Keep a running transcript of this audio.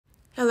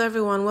Hello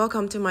everyone,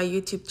 welcome to my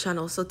YouTube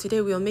channel. So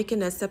today we are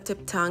making a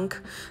septic tank.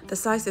 The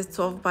size is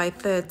 12 by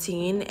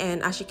 13,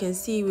 and as you can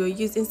see,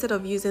 instead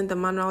of using the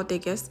manual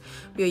diggers,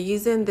 we are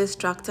using this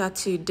tractor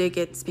to dig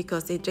it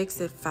because it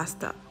digs it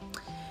faster.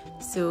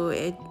 So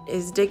it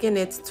is digging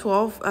it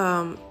 12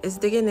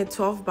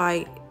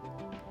 by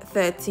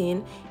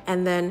 13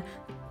 and then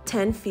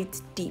 10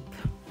 feet deep.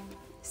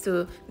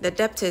 So the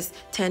depth is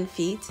 10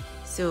 feet.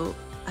 So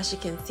as you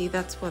can see,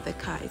 that's what the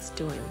car is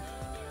doing.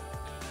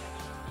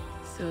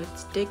 So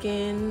it's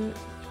digging,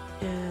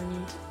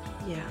 and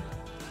yeah.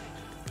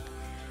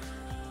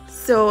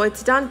 So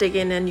it's done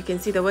digging, and you can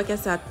see the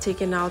workers are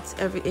taking out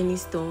any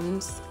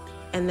stones,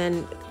 and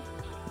then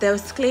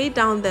there's clay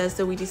down there.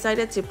 So we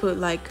decided to put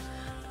like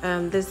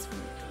this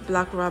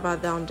black rubber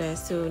down there.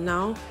 So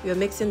now we are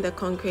mixing the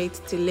concrete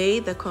to lay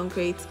the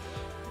concrete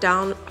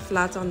down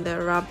flat on the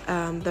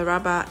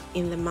rubber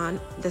in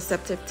the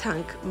septic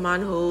tank,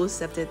 manhole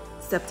septic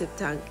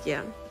tank,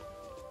 yeah.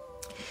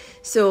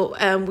 So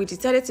we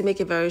decided to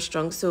make it very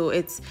strong. So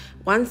it's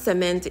 1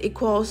 cement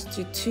equals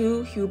to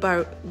 2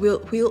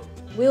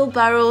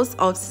 wheelbarrows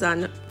of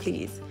sand,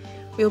 please.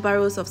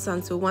 Wheelbarrows of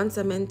sand. So 1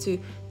 cement to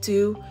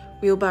 2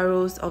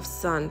 wheelbarrows of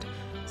sand.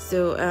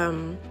 So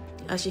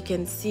as you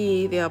can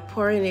see, they are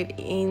pouring it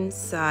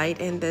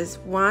inside, and there's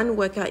one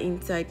worker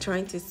inside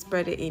trying to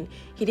spread it in.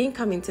 He didn't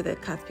come into the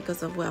cut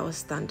because of where I was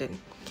standing.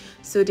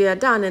 So they are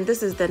done, and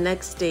this is the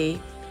next day.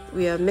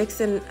 We are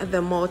mixing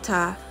the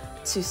mortar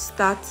to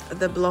start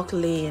the block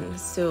laying.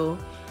 So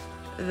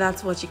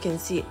that's what you can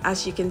see.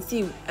 As you can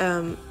see,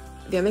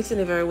 they're mixing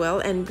it very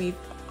well, and we've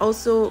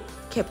also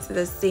kept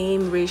the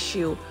same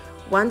ratio: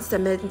 1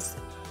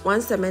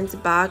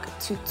 cement bag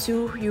to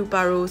 2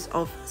 wheelbarrows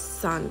of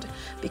sand,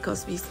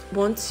 because we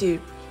want to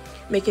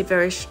make it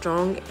very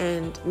strong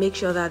and make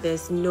sure that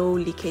there's no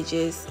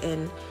leakages,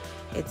 and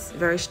it's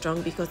very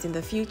strong because in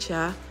the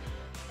future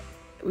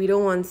we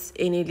don't want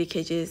any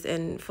leakages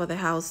and for the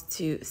house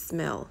to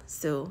smell.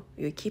 So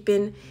we're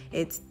keeping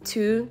it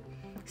 2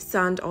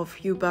 sand of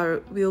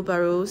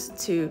wheelbarrows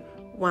to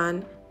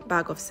 1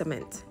 bag of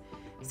cement.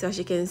 So as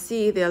you can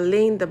see, they're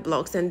laying the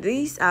blocks, and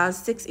these are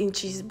 6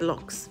 inches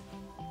blocks.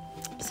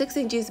 6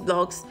 inches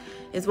blocks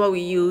is what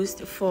we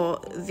used for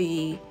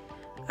the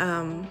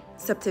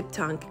septic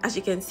tank. As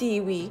you can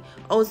see, we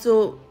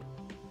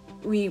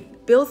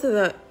built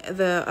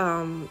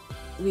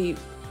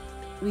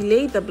we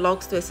laid the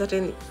blocks to a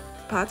certain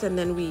part, and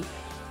then we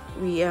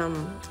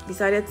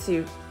decided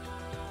to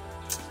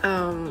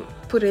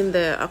put in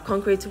the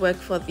concrete work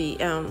for the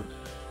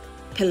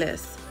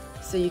pillars.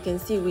 So you can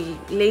see we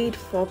laid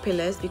 4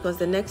 pillars, because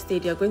the next day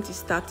they're going to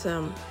start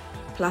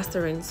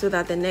plastering, so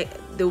that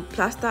they'll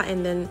plaster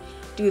and then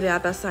do the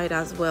other side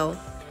as well,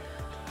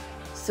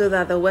 so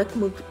that the work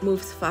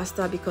moves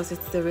faster because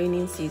it's the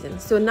raining season.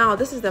 So now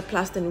this is the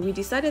plastering. We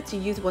decided to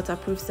use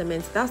waterproof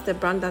cement. That's the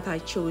brand that I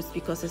chose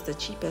because it's the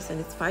cheapest, and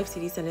it's 5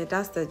 cedis, and it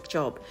does the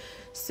job.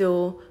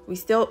 So we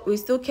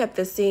still kept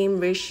the same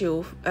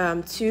ratio: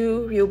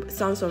 2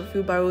 sands of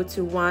wheelbarrow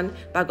to 1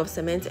 bag of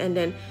cement, and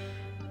then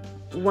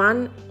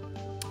one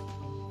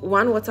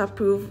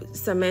waterproof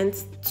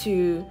cement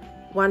to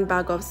 1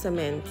 bag of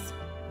cement.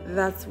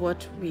 That's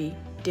what we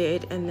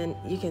did, and then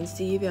you can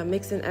see they are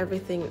mixing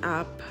everything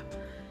up.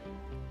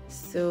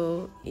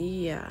 So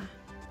yeah,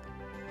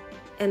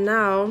 and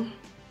now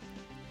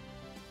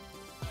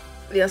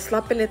they are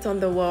slapping it on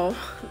the wall.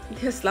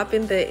 They're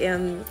slapping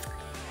the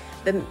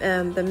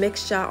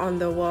mixture on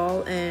the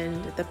wall, and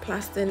the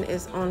plastering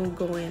is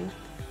ongoing.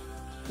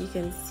 You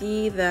can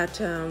see that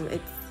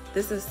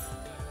this is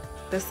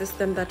the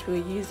system that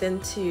we're using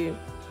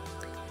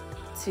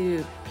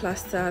to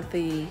plaster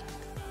the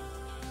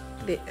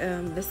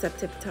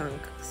septic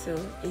tank. So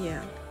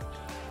yeah,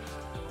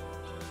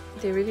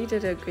 they really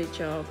did a great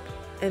job.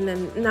 And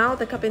then now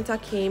the carpenter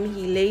came,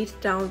 he laid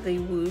down the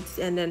woods,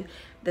 and then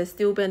the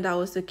steel bender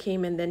also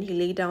came, and then he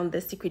laid down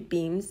the secret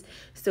beams.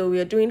 So we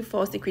are doing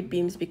 4 secret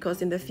beams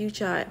because in the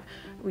future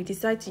we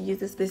decide to use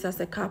this place as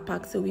a car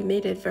park, so we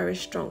made it very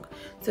strong.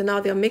 So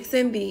now they're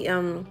mixing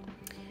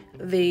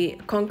the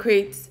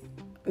concrete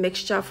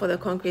mixture for the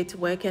concrete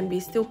work, and we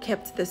still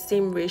kept the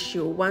same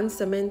ratio: 1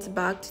 cement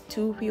bag to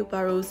 2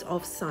 wheelbarrows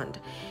of sand.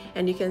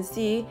 And you can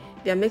see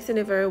they're mixing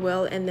it very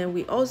well. And then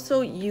we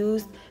also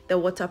used the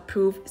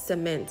waterproof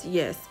cement.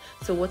 Yes,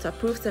 so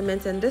waterproof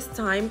cement, and this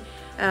time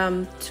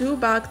 2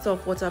 bags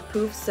of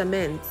waterproof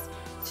cement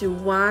to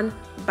 1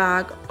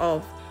 bag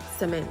of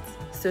cement.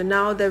 So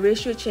now the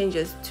ratio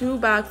changes: 2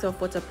 bags of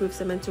waterproof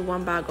cement to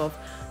 1 bag of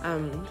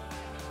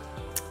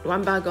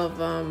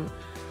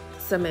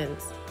cement.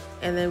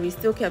 And then we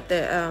still kept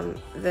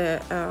the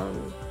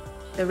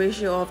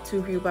ratio of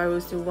 2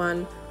 wheelbarrows to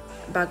 1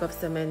 bag of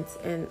cement.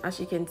 And as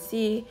you can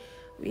see,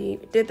 we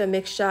did the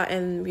mixture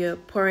and we are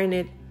pouring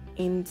it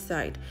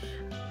inside.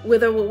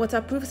 With a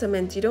waterproof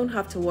cement, you don't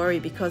have to worry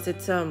because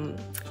it's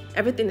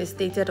everything is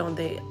stated on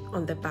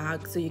the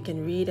bag, so you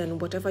can read, and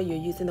whatever you're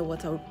using the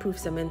waterproof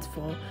cement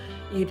for,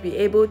 you'd be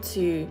able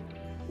to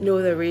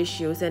know the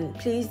ratios. And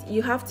please,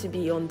 you have to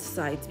be on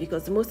site,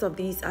 because most of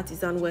these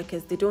artisan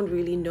workers, they don't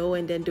really know,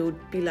 and then they'll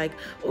be like,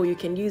 oh, you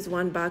can use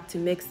 1 bag to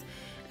mix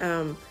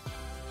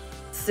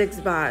 6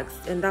 bags,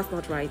 and that's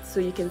not right. So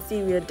you can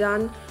see we are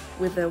done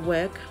with the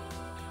work.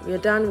 We are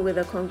done with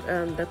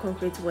the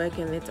concrete work,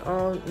 and it's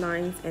all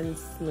nice and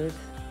smooth.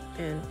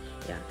 And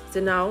yeah, so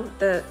now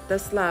the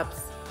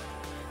slabs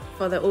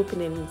for the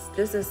openings,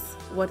 this is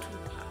what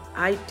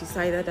I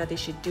decided that they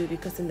should do,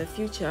 because in the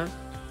future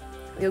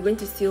we are going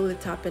to seal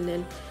it up, and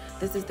then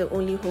this is the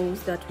only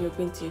holes that we're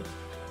going to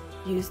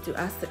use to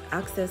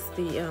access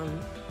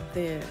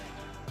the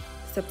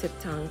septic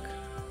tank.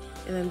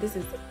 And then this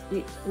is,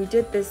 we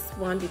did this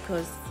one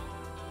because,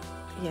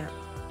 yeah.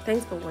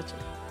 Thanks for watching.